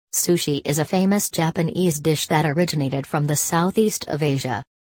Sushi is a famous Japanese dish that originated from the southeast of Asia.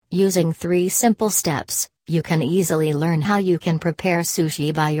 Using 3 simple steps, you can easily learn how you can prepare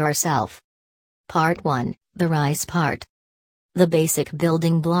sushi by yourself. Part 1, the rice part. The basic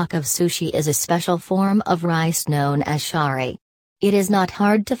building block of sushi is a special form of rice known as shari. It is not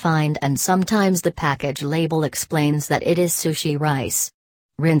hard to find, and sometimes the package label explains that it is sushi rice.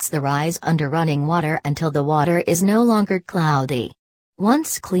 Rinse the rice under running water until the water is no longer cloudy.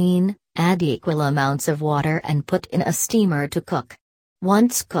 Once clean, add equal amounts of water and put in a steamer to cook.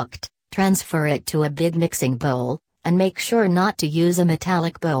 Once cooked, transfer it to a big mixing bowl, and make sure not to use a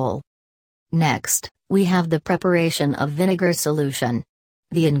metallic bowl. Next, we have the preparation of vinegar solution.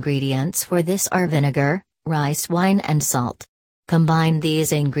 The ingredients for this are vinegar, rice wine and salt. Combine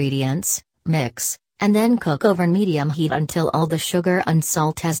these ingredients, mix, and then cook over medium heat until all the sugar and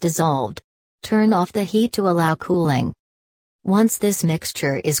salt has dissolved. Turn off the heat to allow cooling. Once this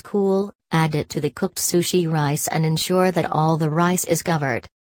mixture is cool, add it to the cooked sushi rice and ensure that all the rice is covered.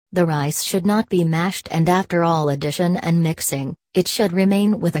 The rice should not be mashed, and after all addition and mixing, it should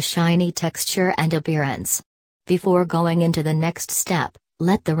remain with a shiny texture and appearance. Before going into the next step,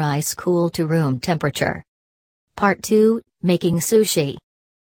 let the rice cool to room temperature. Part 2, making sushi.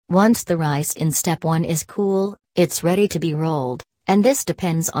 Once the rice in step 1 is cool, it's ready to be rolled, and this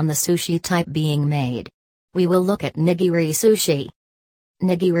depends on the sushi type being made. We will look at nigiri sushi.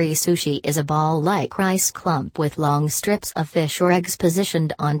 Nigiri sushi is a ball-like rice clump with long strips of fish or eggs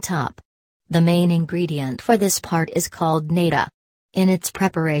positioned on top. The main ingredient for this part is called nata. In its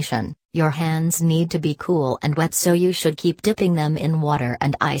preparation, your hands need to be cool and wet, so you should keep dipping them in water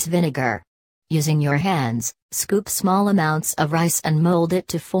and ice vinegar. Using your hands, scoop small amounts of rice and mold it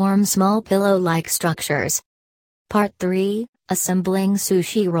to form small pillow-like structures. Part 3, assembling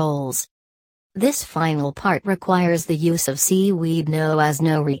sushi rolls. This final part requires the use of seaweed known as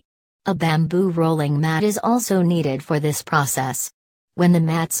nori. A bamboo rolling mat is also needed for this process. When the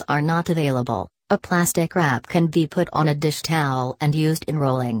mats are not available, a plastic wrap can be put on a dish towel and used in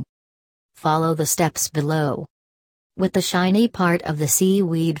rolling. Follow the steps below. With the shiny part of the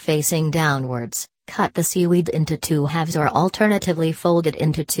seaweed facing downwards, cut the seaweed into 2 halves or alternatively fold it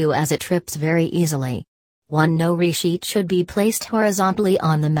into 2 as it trips very easily. 1 nori sheet should be placed horizontally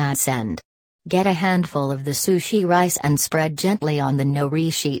on the mat's end. Get a handful of the sushi rice and spread gently on the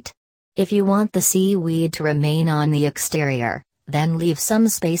nori sheet. If you want the seaweed to remain on the exterior, then leave some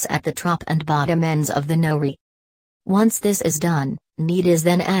space at the top and bottom ends of the nori. Once this is done, meat is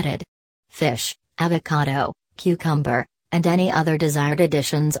then added. Fish, avocado, cucumber, and any other desired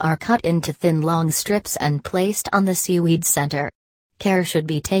additions are cut into thin long strips and placed on the seaweed center. Care should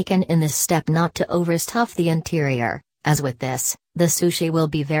be taken in this step not to overstuff the interior, as with this, the sushi will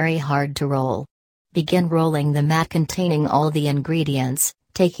be very hard to roll. Begin rolling the mat containing all the ingredients,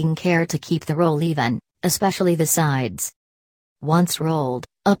 taking care to keep the roll even, especially the sides. Once rolled,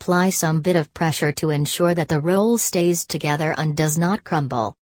 apply some bit of pressure to ensure that the roll stays together and does not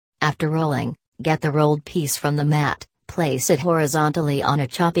crumble. After rolling, get the rolled piece from the mat, place it horizontally on a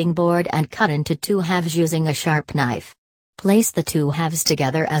chopping board and cut into 2 halves using a sharp knife. Place the 2 halves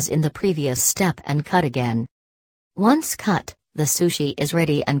together as in the previous step and cut again. Once cut, the sushi is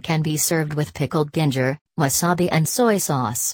ready and can be served with pickled ginger, wasabi and soy sauce.